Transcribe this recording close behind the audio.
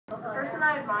person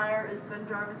I admire is Ben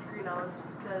Jarvis Greenhouse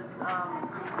because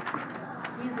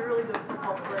he's a really good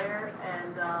football player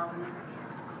and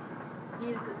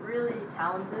he's really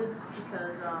talented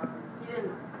because he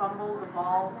didn't fumble the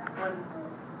ball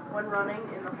when running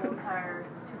in the whole entire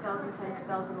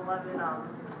 2010-2011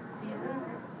 season,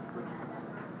 which is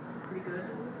pretty good.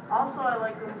 Also, I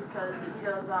like him because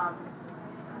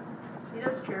he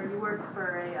does charity work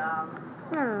for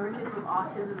for kids with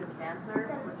autism and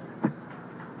cancer, which is good.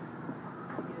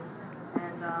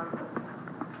 And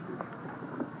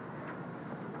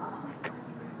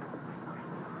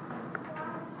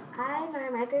I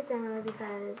admire my great grandmother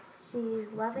because she's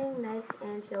loving, nice,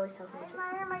 and she always tells me the truth.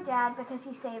 I admire my dad because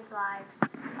he saves lives.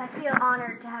 I feel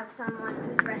honored to have someone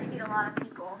who's rescued a lot of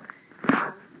people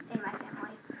in my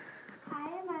family.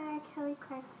 I admire Kelly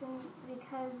Clarkson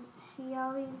because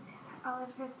all of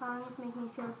her songs make me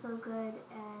feel so good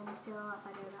and feel a lot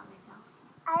better about myself.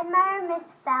 I admire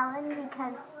Miss Fallon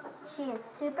because she is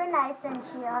super nice and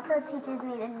she also teaches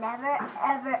me to never,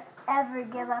 ever, ever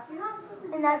give up.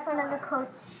 And that's one of the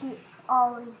quotes she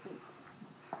always uses.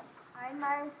 I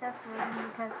admire Seth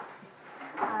Rogen because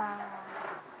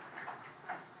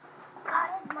I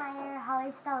admire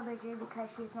Holly Stallberger because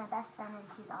she's my best friend and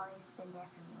she's always been there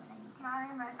for me when I need her. I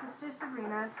admire my sister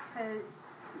Sabrina because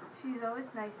she's always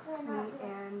nice to me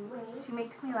and she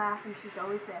makes me laugh and she's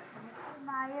always there for me. I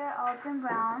admire Alton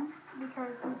Brown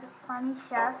because he's a funny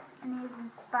chef and he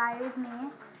inspires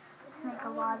me to make a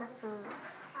lot of food.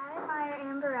 I admire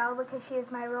Amber Elle because she is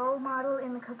my role model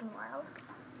in the cooking world.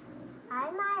 I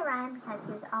admire Ryan because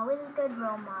he was always a good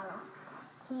role model.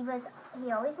 He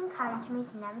always encouraged me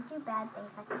to never do bad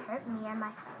things that could hurt me or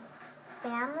my friends.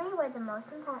 Family were the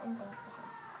most important things to him.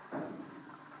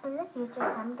 In the future,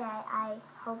 someday, I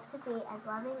hope to be as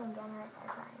loving and generous as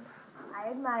Ryan.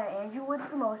 I admire Andrew Woods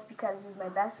the most because he's my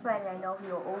best friend and I know he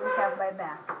will always have my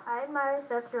back. I admire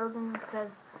Seth Rogen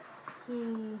because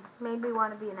he made me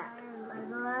want to be an actor.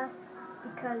 Legolas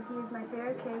because he is my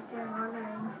favorite character in Lord of the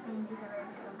Rings and he's a very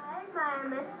good. I admire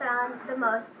Miss Fallon the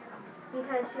most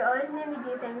because she always made me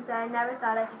do things that I never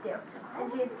thought I could do.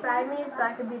 And she inspired me so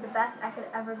I could be the best I could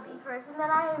ever be. The person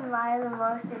that I admire the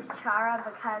most is Chara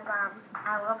because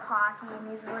I love hockey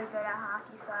and he's really good at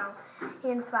hockey, so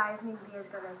he inspires me to be as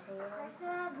good as he is. The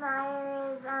person I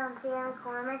admire is Sienna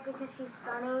McCormick because she's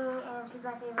funny and she's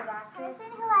my favorite actress. The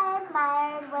person who I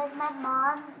admired was my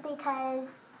mom because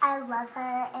I love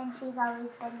her and she's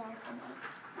always been there for me.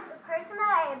 The person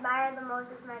that I admire the most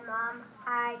is my mom.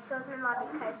 I chose my mom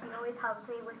because she always helps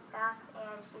me with stuff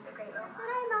and she's a great role model. The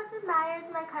person I most admire is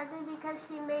my cousin because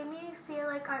she made me feel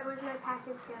like art was my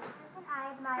passion too. The person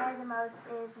I admire the most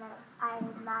is I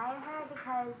admire her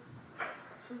because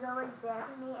she's always there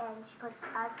for me and she puts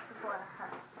us before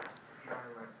her. I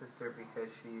admire my sister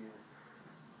because she's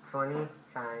funny,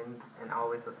 kind, and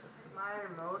always listens to me. I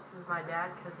admire most is my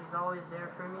dad because he's always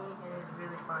there for me and he's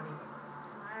really funny.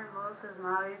 I admire most is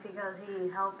Navi because he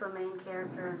helped the main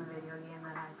character in the video game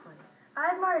that I played.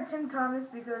 I admire Tim Thomas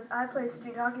because I play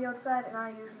street hockey outside and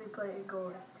I usually play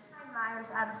goalie. I admire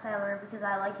Adam Sandler because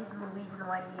I like his movies and the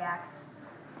way he acts.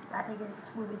 I think his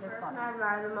movies are The fun. person I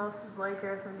admire the most is Blake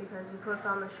Griffin because he puts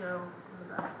on the show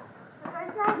the best. The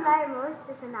person I admire most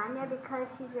is Ananya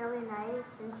because she's really nice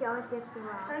and she always gets me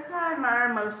well. The person I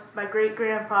admire most is my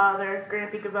great-grandfather,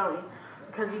 Grampy Gavoni,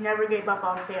 because he never gave up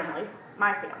on family,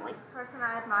 my family. The person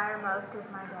I admire most is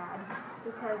my dad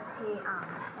because he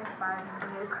inspired me to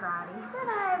do karate. The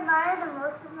person I admire the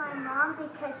most is my mom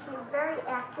because she's very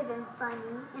active and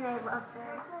funny and I love her.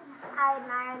 The person I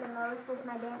admire the most is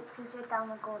my dance teacher,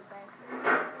 Thelma Goldberg.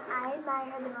 I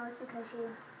admire her the most because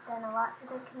she's done a lot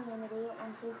for the community and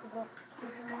she's been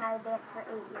teaching me how to dance for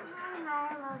 8 years. I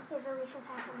admire most is Alicia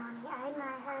Sacramone. I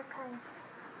admire her because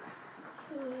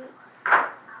she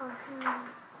helps me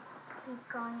keep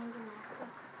going in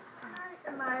gymnastics. I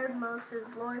admired most is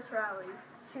Lois Rowley.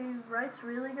 She writes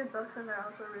really good books and they're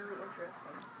also really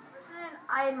interesting. The person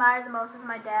I admire the most is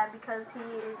my dad because he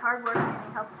is hardworking and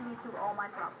he helps me through all my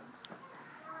problems.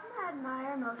 I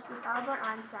admire most is Albert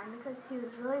Einstein because he was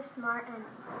really smart and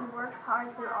he works hard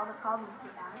through all the problems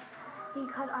he has. He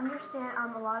could understand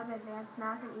a lot of advanced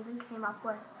math and even came up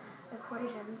with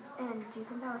equations. And do you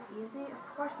think that was easy? Of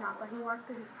course not, but he worked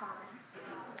through his problems.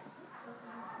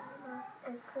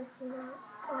 Is Christina.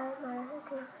 I admire her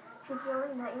because she's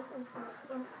really nice and sweet.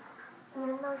 And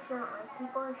even though she doesn't like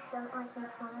people, she doesn't like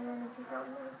make fun of them and she's so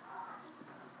nice.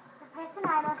 The person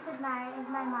I most admire is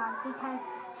my mom because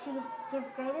she gives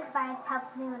great advice,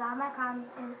 helps me with all my problems,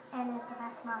 and is the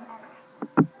best mom ever.